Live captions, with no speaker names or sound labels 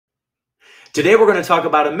Today, we're going to talk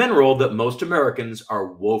about a mineral that most Americans are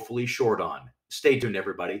woefully short on. Stay tuned,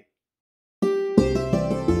 everybody.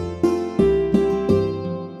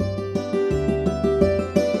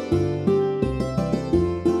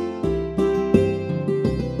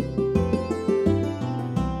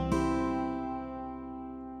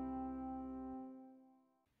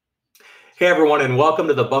 Hey, everyone, and welcome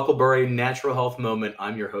to the Buckleberry Natural Health Moment.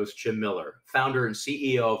 I'm your host, Jim Miller, founder and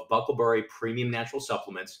CEO of Buckleberry Premium Natural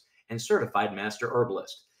Supplements and certified master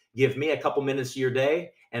herbalist. Give me a couple minutes of your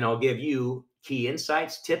day, and I'll give you key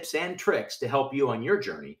insights, tips, and tricks to help you on your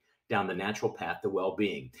journey down the natural path to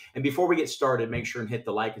well-being. And before we get started, make sure and hit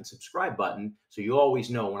the like and subscribe button so you always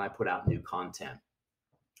know when I put out new content.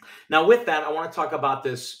 Now, with that, I want to talk about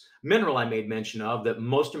this mineral I made mention of that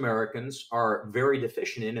most Americans are very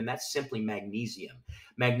deficient in, and that's simply magnesium.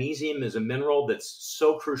 Magnesium is a mineral that's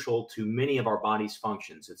so crucial to many of our body's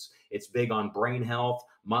functions. It's big on brain health,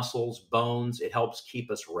 muscles, bones. It helps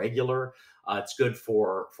keep us regular. It's good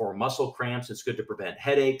for muscle cramps. It's good to prevent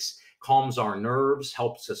headaches, calms our nerves,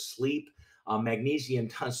 helps us sleep. Magnesium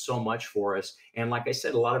does so much for us. And like I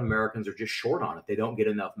said, a lot of Americans are just short on it. They don't get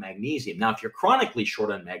enough magnesium. Now, if you're chronically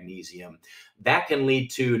short on magnesium, that can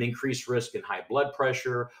lead to an increased risk in high blood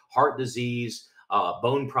pressure, heart disease,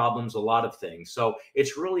 bone problems, a lot of things. So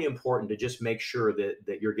it's really important to just make sure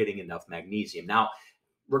that you're getting enough magnesium. Now,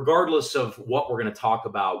 regardless of what we're going to talk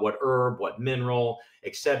about, what herb, what mineral,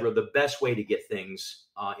 etc., the best way to get things,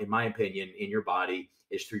 in my opinion, in your body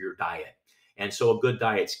is through your diet. And so a good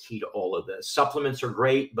diet's key to all of this. Supplements are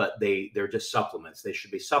great, but they're just supplements. They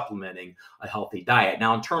should be supplementing a healthy diet.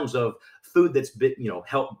 Now, in terms of food that's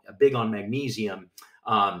big on magnesium,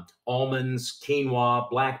 almonds, quinoa,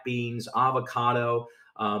 black beans, avocado,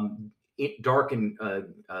 dark and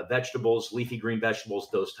vegetables, leafy green vegetables,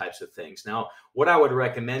 those types of things. Now, what I would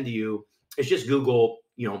recommend to you is just Google,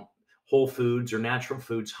 whole foods or natural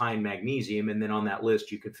foods high in magnesium. And then on that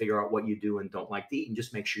list, you can figure out what you do and don't like to eat and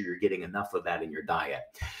just make sure you're getting enough of that in your diet.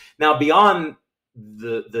 Now, beyond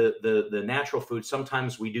the natural food,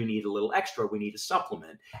 sometimes we do need a little extra. We need a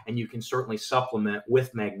supplement, and you can certainly supplement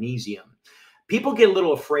with magnesium. People get a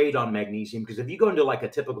little afraid on magnesium because if you go into like a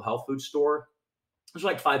typical health food store, there's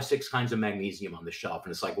like 5-6 kinds of magnesium on the shelf.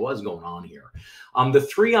 And it's like, what's going on here? The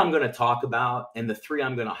three I'm going to talk about and the three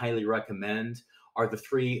I'm going to highly recommend are the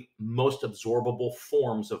three most absorbable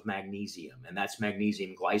forms of magnesium. And that's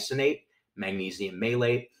magnesium glycinate, magnesium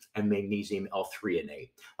malate, and magnesium L-threonate.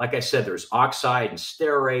 Like I said, there's oxide and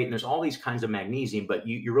stearate, and there's all these kinds of magnesium, but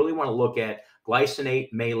you really want to look at glycinate,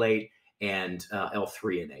 malate, and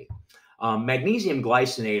L-threonate. Magnesium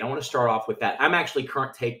glycinate, I want to start off with that. I'm actually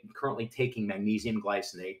currently taking magnesium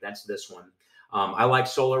glycinate. That's this one. I like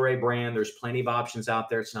Solaray brand. There's plenty of options out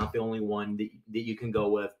there. It's not the only one that you can go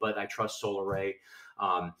with, but I trust Solaray.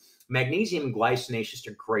 Magnesium glycinate is just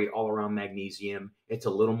a great all-around magnesium. It's a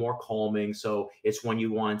little more calming, so it's one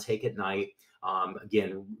you want to take at night.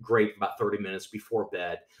 Again, great about 30 minutes before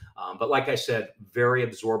bed. But like I said, very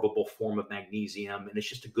absorbable form of magnesium, and it's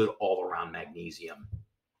just a good all-around magnesium.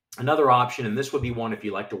 Another option, and this would be one if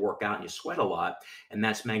you like to work out and you sweat a lot, and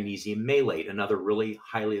that's magnesium malate, another really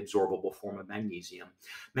highly absorbable form of magnesium.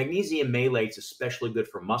 Magnesium malate is especially good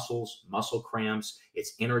for muscles, muscle cramps.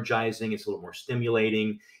 It's energizing. It's a little more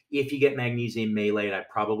stimulating. If you get magnesium malate, I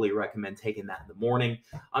probably recommend taking that in the morning.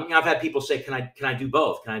 I've had people say, can I do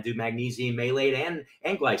both? Can I do magnesium malate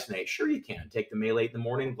and glycinate? Sure, you can. Take the malate in the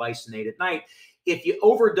morning, glycinate at night. If you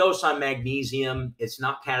overdose on magnesium, it's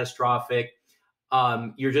not catastrophic.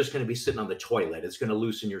 You're just going to be sitting on the toilet. It's going to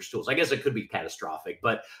loosen your stools. I guess it could be catastrophic,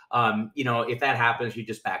 but if that happens, you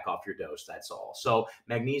just back off your dose. That's all. So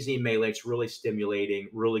magnesium malate's really stimulating,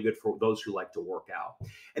 really good for those who like to work out.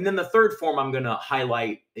 And then the third form I'm going to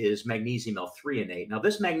highlight is magnesium L-threonate. Now,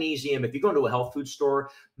 this magnesium, if you go into a health food store,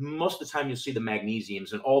 most of the time you'll see the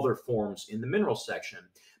magnesiums in all their forms in the mineral section.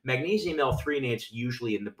 Magnesium L-threonate is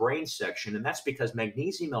usually in the brain section, and that's because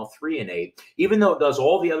magnesium L-threonate, even though it does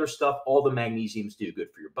all the other stuff, all the magnesiums do, good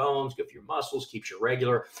for your bones, good for your muscles, keeps you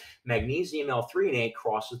regular. Magnesium L-threonate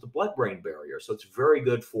crosses the blood-brain barrier, so it's very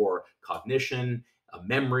good for cognition,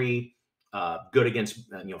 memory, good against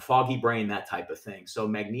foggy brain, that type of thing. So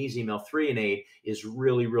magnesium L-threonate is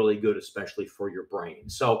really, really good, especially for your brain.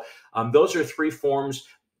 So those are three forms.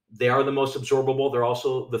 They are the most absorbable. They're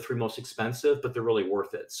also the three most expensive, but they're really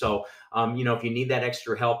worth it. So, if you need that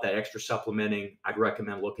extra help, that extra supplementing, I'd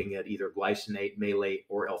recommend looking at either glycinate, malate,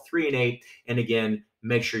 or L-threonate. And again,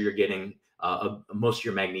 make sure you're getting most of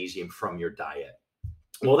your magnesium from your diet.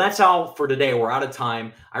 Well, that's all for today. We're out of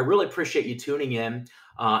time. I really appreciate you tuning in.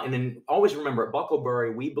 And then always remember, at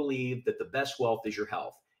Buckleberry, we believe that the best wealth is your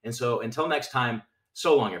health. And so until next time,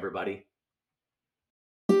 so long, everybody.